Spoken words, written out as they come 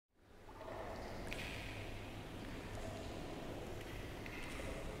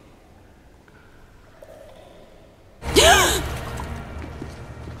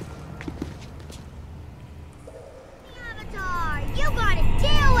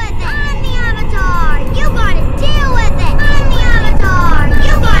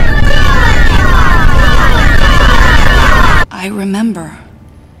I remember.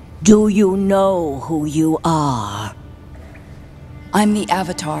 Do you know who you are? I'm the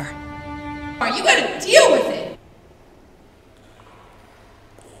Avatar. Are you gonna deal with it?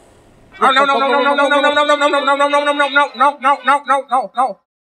 No.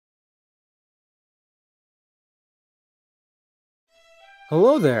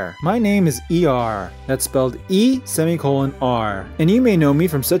 Hello there, my name is ER, that's spelled E:R, and you may know me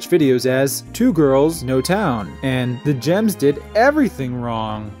from such videos as 2 Girls, No Town, and The Gems Did Everything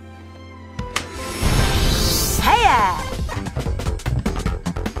Wrong.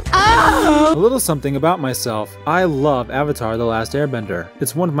 A little something about myself. I love Avatar: The Last Airbender.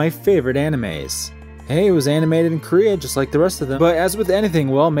 It's one of my favorite animes. Hey, it was animated in Korea just like the rest of them. But as with anything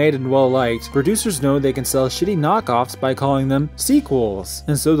well made and well liked, producers know they can sell shitty knockoffs by calling them sequels.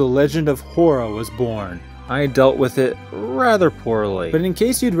 And so the legend of Whorra was born. I dealt with it rather poorly. But in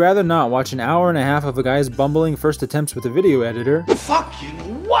case you'd rather not watch an hour and a half of a guy's bumbling first attempts with a video editor.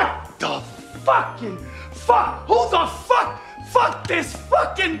 Fucking what the fucking fuck? Who the fuck? Fuck this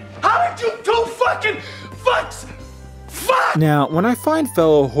fucking. How did you do fucking fucks? Fuck! Now, when I find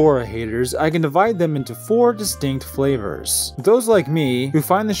fellow horror haters, I can divide them into 4 distinct flavors. Those like me, who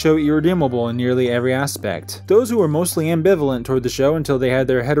find the show irredeemable in nearly every aspect. Those who are mostly ambivalent toward the show until they had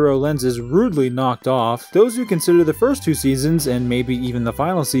their hetero lenses rudely knocked off. Those who consider the first 2 seasons, and maybe even the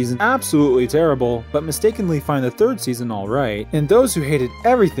final season, absolutely terrible, but mistakenly find the 3rd season alright. And those who hated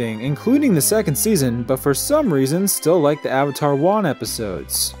everything, including the 2nd season, but for some reason still like the Avatar 1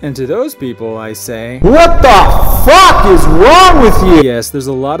 episodes. And to those people, I say, what the fuck is wrong with you? Yes, there's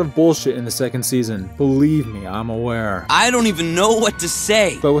a lot of bullshit in the 2nd season. Believe me, I'm aware. I don't even know what to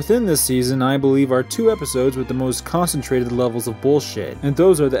say. But within this season, I believe are 2 episodes with the most concentrated levels of bullshit. And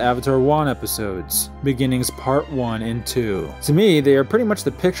those are the Avatar 1 episodes. Beginnings Part 1 and 2. To me, they are pretty much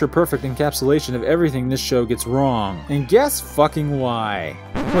the picture-perfect encapsulation of everything this show gets wrong. And guess fucking why.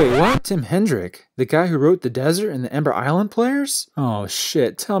 Wait, what? Tim Hendrick? The guy who wrote The Desert and the Ember Island Players? Oh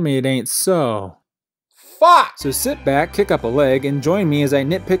shit, tell me it ain't so. Fuck! So sit back, kick up a leg, and join me as I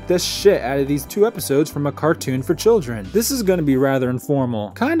nitpick the shit out of these 2 episodes from a cartoon for children. This is gonna be rather informal,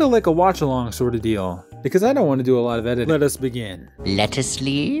 kinda like a watch-along sort of deal, because I don't want to do a lot of editing. Let us begin. Let us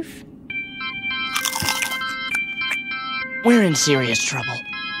leave? We're in serious trouble.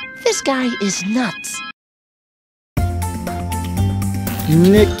 This guy is nuts.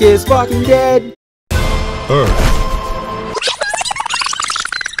 Nick is fucking dead! Earth.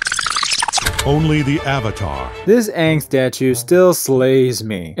 Only the Avatar. This Aang statue still slays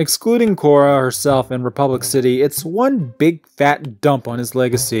me. Excluding Korra herself and Republic City, it's one big fat dump on his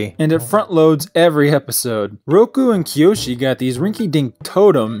legacy, and it front loads every episode. Roku and Kyoshi got these rinky-dink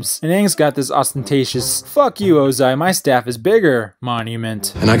totems, and Aang's got this ostentatious, fuck you Ozai, my staff is bigger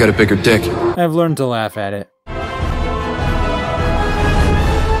monument. And I got a bigger dick. I've learned to laugh at it.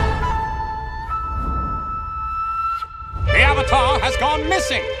 Has gone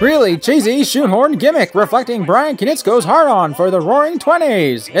missing. Really cheesy shoehorn gimmick reflecting Brian Konietzko's hard-on for the Roaring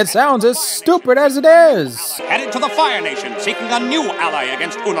Twenties. It sounds as stupid as it is. Headed to the Fire Nation, seeking a new ally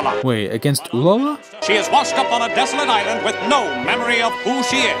against Unala. Wait, against Ulala? She is washed up on a desolate island with no memory of who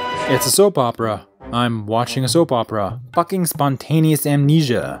she is. It's a soap opera. I'm watching a soap opera. Fucking spontaneous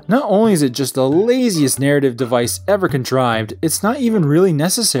amnesia. Not only is it just the laziest narrative device ever contrived, it's not even really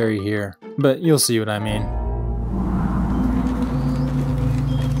necessary here. But you'll see what I mean.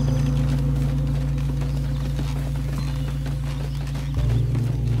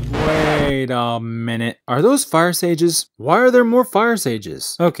 Wait a minute. Are those fire sages? Why are there more fire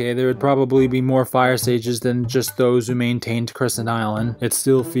sages? Okay, there would probably be more fire sages than just those who maintained Crescent Island. It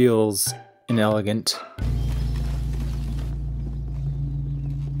still feels inelegant.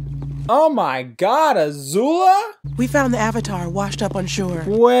 Oh my god, Azula? We found the Avatar washed up on shore.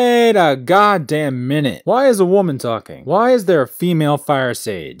 Wait a goddamn minute. Why is a woman talking? Why is there a female fire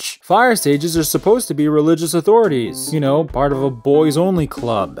sage? Fire sages are supposed to be religious authorities. You know, part of a boys-only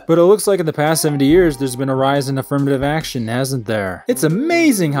club. But it looks like in the past 70 years, there's been a rise in affirmative action, hasn't there? It's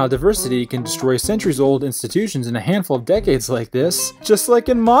amazing how diversity can destroy centuries-old institutions in a handful of decades like this. Just like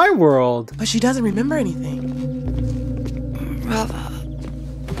in my world. But she doesn't remember anything. Rava.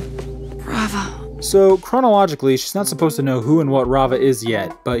 So, chronologically, she's not supposed to know who and what Rava is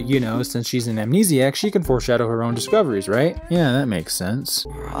yet, but you know, since she's an amnesiac, she can foreshadow her own discoveries, right? Yeah, that makes sense.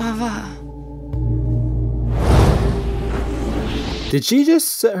 Rava. Did she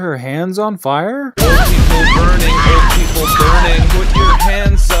just set her hands on fire? Old people burning, old people burning, put your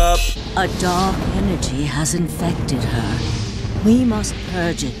hands up. A dark energy has infected her. We must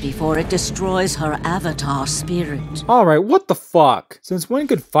purge it before it destroys her avatar spirit. Alright, what the fuck? Since when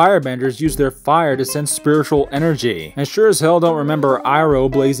could firebenders use their fire to sense spiritual energy? I sure as hell don't remember Iroh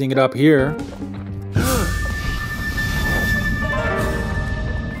blazing it up here.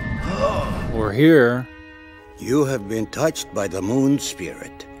 Or here. You have been touched by the moon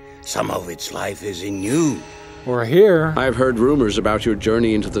spirit. Some of its life is in you. Or here. I've heard rumors about your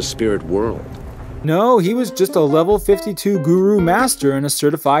journey into the spirit world. No, he was just a level 52 guru master and a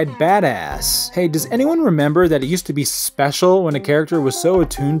certified badass. Hey, does anyone remember that it used to be special when a character was so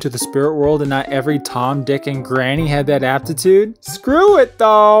attuned to the spirit world and not every Tom, Dick, and Granny had that aptitude? Screw it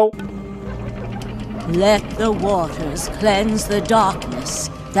though! Let the waters cleanse the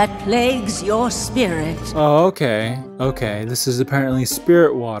darkness that plagues your spirit. Oh, okay. Okay, this is apparently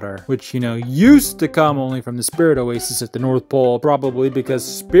spirit water, which, you know, used to come only from the spirit oasis at the North Pole, probably because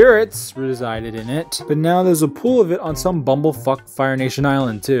spirits resided in it. But now there's a pool of it on some bumblefuck Fire Nation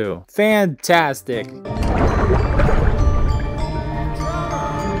island, too. Fantastic.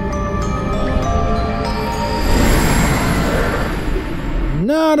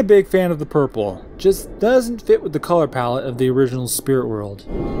 Not a big fan of the purple. Just doesn't fit with the color palette of the original spirit world.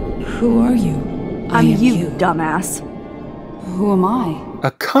 Who are you? I'm you, dumbass. Who am I?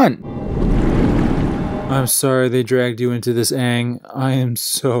 A cunt. I'm sorry they dragged you into this, Aang. I am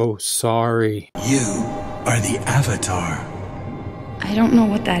so sorry. You are the Avatar. I don't know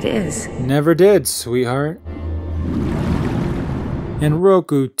what that is. Never did, sweetheart. And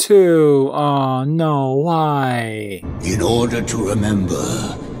Roku too. Oh no, why? In order to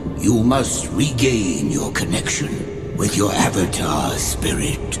remember, you must regain your connection with your Avatar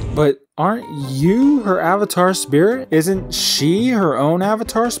spirit. But aren't you her Avatar spirit? Isn't she her own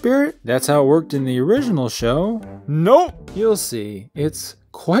Avatar spirit? That's how it worked in the original show. Nope! You'll see. It's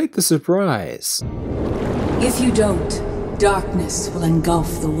quite the surprise. If you don't, darkness will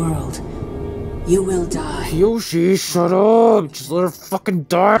engulf the world. You will die. Yoshi, shut up! Just let her fucking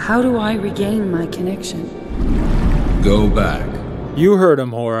die! How do I regain my connection? Go back. You heard him,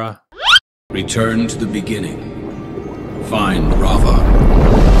 Whorra. Return to the beginning. Find Rava.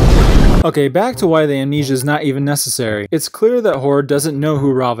 Okay, back to why the amnesia is not even necessary. It's clear that Whorra doesn't know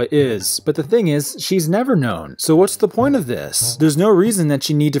who Rava is, but the thing is, she's never known. So what's the point of this? There's no reason that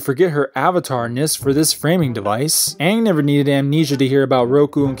she need to forget her avatarness for this framing device. Aang never needed amnesia to hear about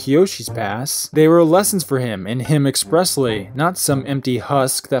Roku and Kyoshi's past. They were lessons for him, and him expressly, not some empty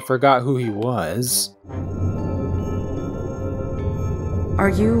husk that forgot who he was. Are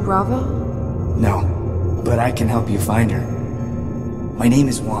you Rava? No, but I can help you find her. My name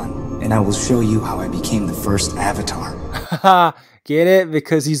is Juan. And I will show you how I became the first Avatar. Haha, get it?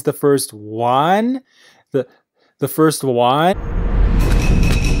 Because he's the first one? The first one?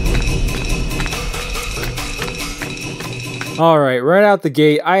 Alright, right out the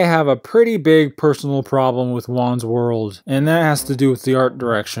gate, I have a pretty big personal problem with Juan's world, and that has to do with the art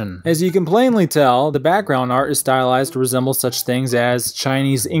direction. As you can plainly tell, the background art is stylized to resemble such things as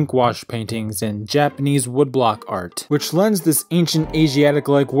Chinese inkwash paintings and Japanese woodblock art, which lends this ancient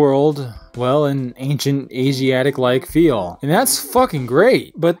Asiatic-like world, well, an ancient Asiatic-like feel. And that's fucking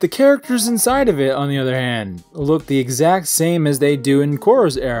great. But the characters inside of it, on the other hand, look the exact same as they do in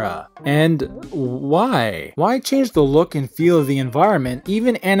Korra's era. And why? Why change the look and feel of the environment,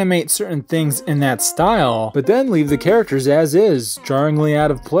 even animate certain things in that style, but then leave the characters as is, jarringly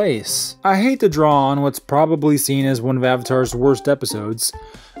out of place? I hate to draw on what's probably seen as one of Avatar's worst episodes,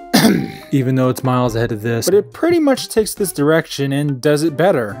 even though it's miles ahead of this, but it pretty much takes this direction and does it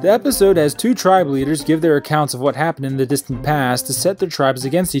better. The episode has two tribe leaders give their accounts of what happened in the distant past to set their tribes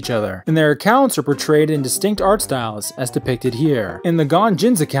against each other, and their accounts are portrayed in distinct art styles, as depicted here. In the Gon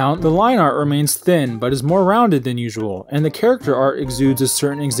Jinn's account, the line art remains thin, but is more rounded than usual, and the character art exudes a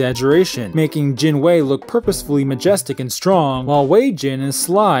certain exaggeration, making Jin Wei look purposefully majestic and strong, while Wei Jin is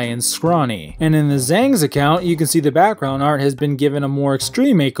sly and scrawny. And in the Zhang's account, you can see the background art has been given a more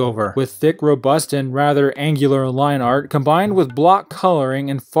extreme makeover, with thick, robust, and rather angular line art combined with block coloring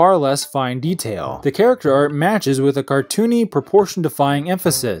and far less fine detail. The character art matches with a cartoony, proportion-defying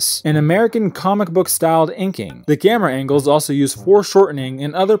emphasis, and American comic book-styled inking. The camera angles also use foreshortening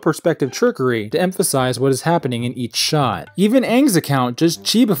and other perspective trickery to emphasize what is happening in each shot. Even Aang's account just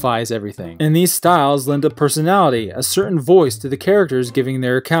chibifies everything, and these styles lend a personality, a certain voice to the characters giving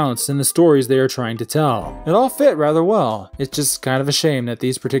their accounts and the stories they are trying to tell. It all fit rather well. It's just kind of a shame that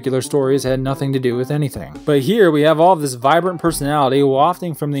these particular particular stories had nothing to do with anything. But here we have all this vibrant personality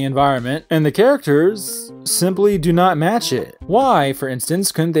wafting from the environment, and the characters simply do not match it. Why, for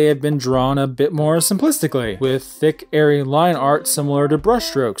instance, couldn't they have been drawn a bit more simplistically, with thick, airy line art similar to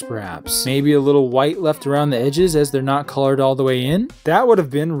brushstrokes perhaps? Maybe a little white left around the edges as they're not colored all the way in? That would have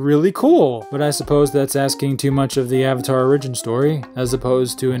been really cool, but I suppose that's asking too much of the Avatar origin story, as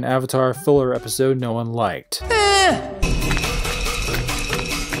opposed to an Avatar filler episode no one liked.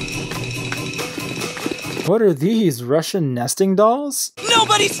 What are these, Russian nesting dolls?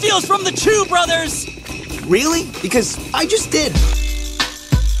 Nobody steals from the Chu brothers! Really? Because I just did.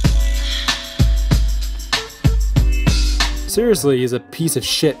 Seriously, he's a piece of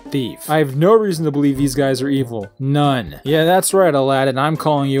shit thief. I have no reason to believe these guys are evil. None. Yeah, that's right, Aladdin. I'm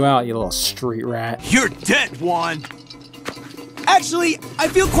calling you out, you little street rat. You're dead, Juan. Actually, I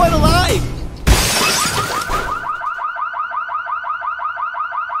feel quite alive.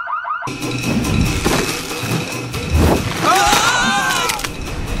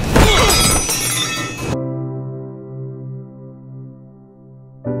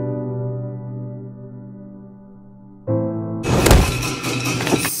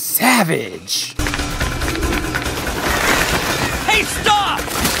 Savage! Hey, stop!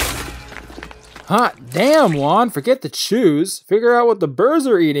 Hot damn, Juan, forget the chews. Figure out what the birds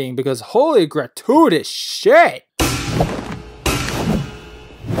are eating, because holy gratuitous shit!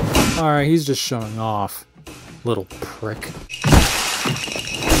 Alright, he's just showing off. Little prick.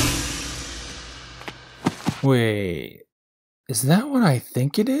 Wait, is that what I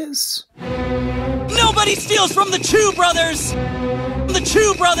think it is? Nobody steals from the Chu brothers! The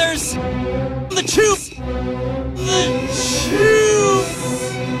Chu brothers! The Chu... The Chu...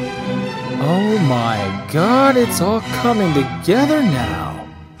 Oh my god, it's all coming together now.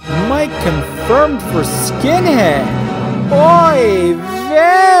 Mike confirmed for Skinhead. Oy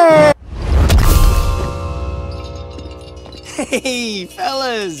vey! Hey,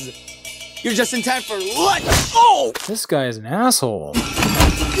 fellas! You're just in time for lunch! Oh! This guy is an asshole.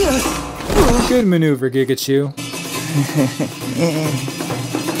 Good maneuver, Gigachu.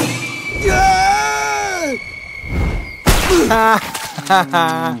 Ha ha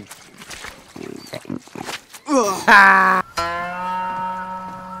ha!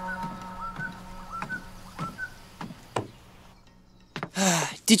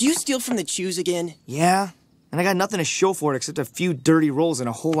 Did you steal from the Chews again? Yeah, and I got nothing to show for it except a few dirty rolls and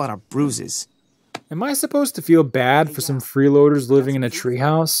a whole lot of bruises. Am I supposed to feel bad for some freeloaders living in a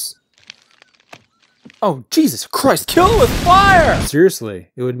treehouse? Oh, Jesus Christ, kill it with fire! Seriously,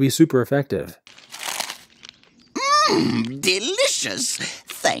 it would be super effective. Delicious.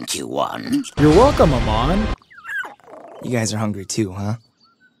 Thank you, Juan. You're welcome, Amon. You guys are hungry too, huh?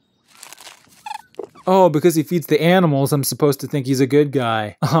 Oh, because he feeds the animals, I'm supposed to think he's a good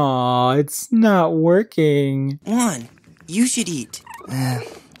guy. Aw, it's not working. Juan, you should eat.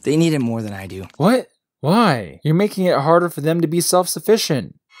 They need it more than I do. What? Why? You're making it harder for them to be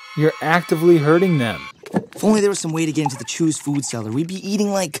self-sufficient. You're actively hurting them. If only there was some way to get into the Chew's food cellar, we'd be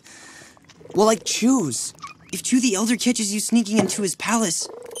eating like... well, like Chews. If Chew the Elder catches you sneaking into his palace,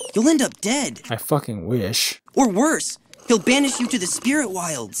 you'll end up dead. I fucking wish. Or worse, he'll banish you to the spirit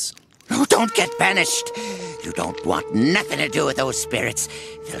wilds. Oh, don't get banished. You don't want nothing to do with those spirits.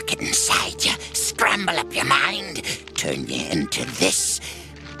 They'll get inside you, scramble up your mind, turn you into this.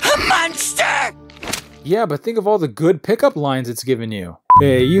 A monster! Yeah, but think of all the good pickup lines it's given you.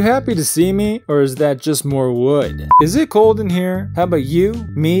 Hey, you happy to see me? Or is that just more wood? Is it cold in here? How about you,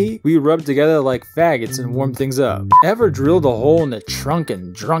 me? We rub together like faggots and warm things up. Ever drilled a hole in the trunk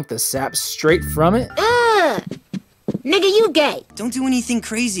and drunk the sap straight from it? Nigga, you gay. Don't do anything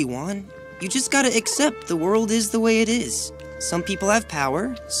crazy, Juan. You just gotta accept the world is the way it is. Some people have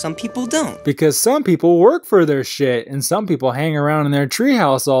power, some people don't. Because some people work for their shit, and some people hang around in their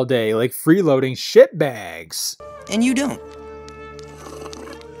treehouse all day like freeloading shitbags. And you don't.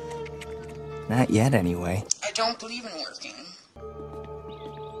 Not yet, anyway. I don't believe in working.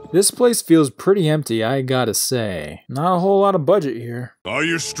 This place feels pretty empty, I gotta say. Not a whole lot of budget here. Are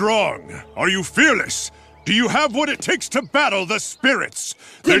you strong? Are you fearless? Do you have what it takes to battle the spirits?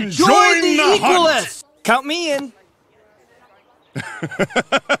 Then join the hunt! Count me in.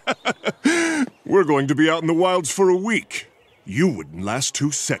 We're going to be out in the wilds for a week. You wouldn't last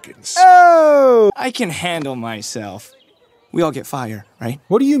 2 seconds. Oh! I can handle myself. We all get fire, right?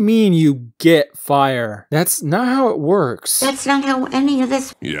 What do you mean you get fire? That's not how it works. That's not how any of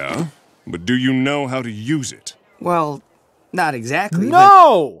this... Yeah? But do you know how to use it? Well, not exactly.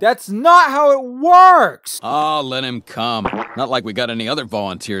 No! That's not how it works! Oh, let him come. Not like we got any other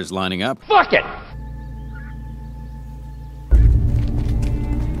volunteers lining up. Fuck it!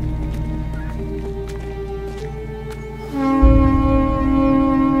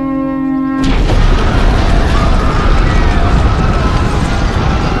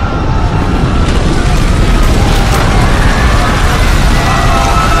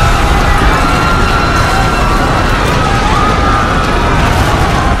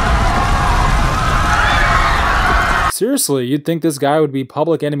 Seriously, you'd think this guy would be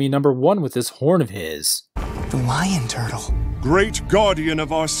public enemy number 1 with this horn of his. The lion turtle. Great guardian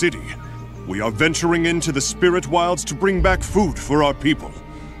of our city, we are venturing into the spirit wilds to bring back food for our people.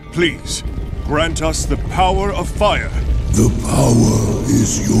 Please, grant us the power of fire. The power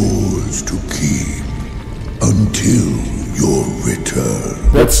is yours to keep until your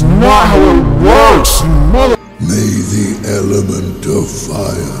return. That's not how it works, mother. May the element of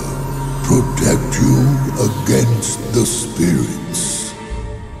fire protect you against the spirits.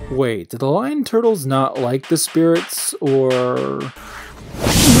 Wait, do the lion turtles not like the spirits, or...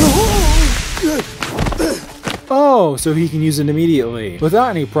 Oh, so he can use it immediately, without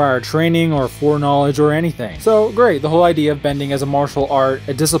any prior training or foreknowledge or anything. So great, the whole idea of bending as a martial art,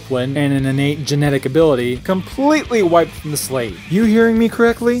 a discipline, and an innate genetic ability completely wiped from the slate. You hearing me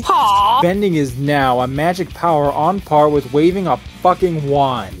correctly? Aww. Bending is now a magic power on par with waving a fucking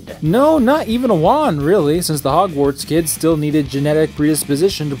wand. No, not even a wand, really, since the Hogwarts kids still needed genetic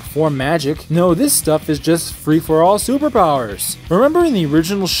predisposition to perform magic. No, this stuff is just free-for-all superpowers. Remember in the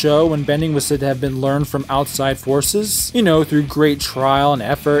original show when bending was said to have been learned from outside forces? You know, through great trial and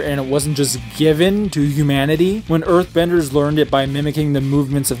effort, and it wasn't just given to humanity? When earthbenders learned it by mimicking the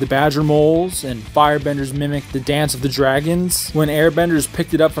movements of the badger moles, and firebenders mimicked the dance of the dragons? When airbenders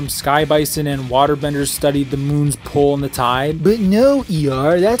picked it up from sky bison and waterbenders studied the moon's pull and the tide? But no,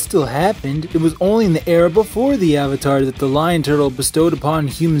 ER, that still happened. It was only in the era before the Avatar that the lion turtle bestowed upon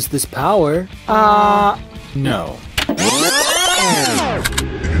humans this power. No. In the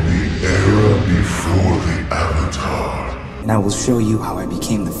era before the Avatar. And I will show you how I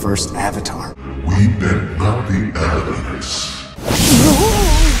became the first Avatar. We bent not the elements,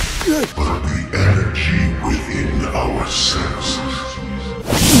 but the energy within ourselves.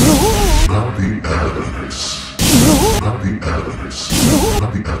 Not the elements. Not the elements.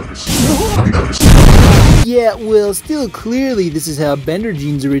 Not the elements. Not the elements. Yeah, well, still clearly this is how bender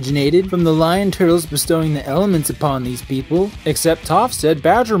genes originated, from the lion turtles bestowing the elements upon these people. Except Toph said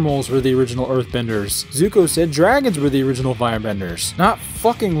badger moles were the original earthbenders. Zuko said dragons were the original firebenders. Not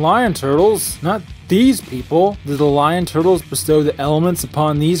fucking lion turtles. Not these people. Did the lion turtles bestow the elements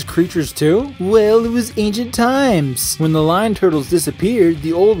upon these creatures too? Well, it was ancient times. When the lion turtles disappeared,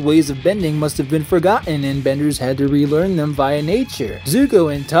 the old ways of bending must have been forgotten and benders had to relearn them via nature.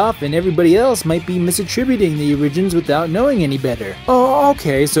 Zuko and Toph and everybody else might be misattributing the origins without knowing any better. Oh,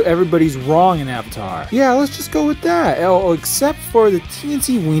 okay, so everybody's wrong in Avatar. Yeah, let's just go with that. Oh, except for the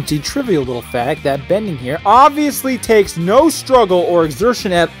teensy-weensy trivial little fact that bending here obviously takes no struggle or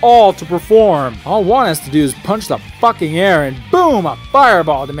exertion at all to perform. All one has to do is punch the fucking air and boom, a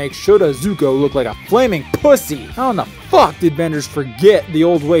fireball to make Shota Zuko look like a flaming pussy. How in the fuck did benders forget the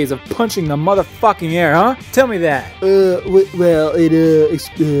old ways of punching the motherfucking air, huh? Tell me that. Well,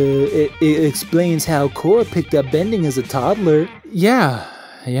 it explains how Korra picked up bending as a toddler. Yeah,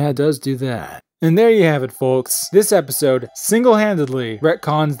 it does do that. And there you have it, folks. This episode single-handedly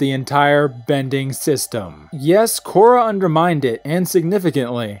retcons the entire bending system. Yes, Korra undermined it, and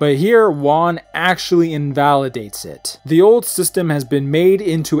significantly, but here Wan actually invalidates it. The old system has been made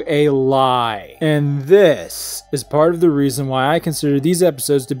into a lie. And this is part of the reason why I consider these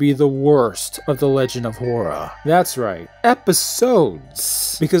episodes to be the worst of The Legend of Whorra. That's right,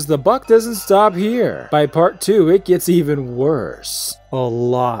 episodes. Because the buck doesn't stop here. By part 2, it gets even worse. A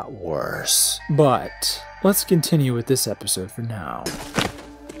lot worse. But let's continue with this episode for now.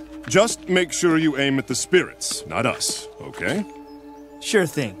 Just make sure you aim at the spirits, not us, okay? Sure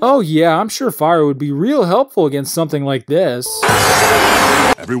thing. Oh yeah, I'm sure fire would be real helpful against something like this.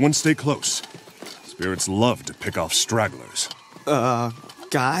 Everyone stay close. Spirits love to pick off stragglers.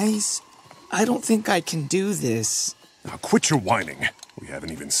 Guys? I don't think I can do this. Now quit your whining. We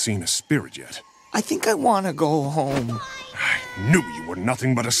haven't even seen a spirit yet. I think I want to go home. I knew you were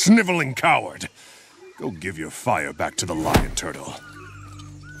nothing but a sniveling coward. Go give your fire back to the lion turtle.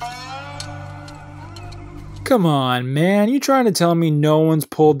 Come on, man. You trying to tell me no one's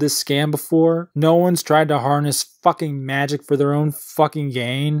pulled this scam before? No one's tried to harness fucking magic for their own fucking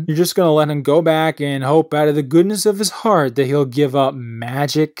gain? You're just gonna let him go back and hope out of the goodness of his heart that he'll give up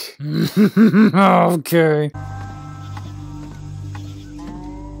magic? Okay.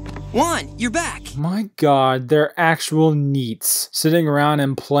 Juan, you're back! My god, they're actual neats, sitting around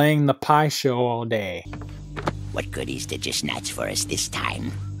and playing the pie show all day. What goodies did you snatch for us this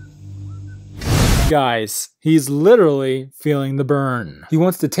time? Guys, he's literally feeling the burn. He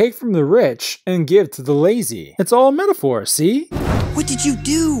wants to take from the rich and give to the lazy. It's all a metaphor, see? What did you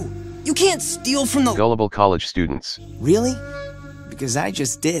do? You can't steal from the gullible college students. Really? Because I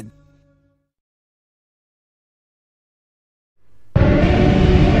just did.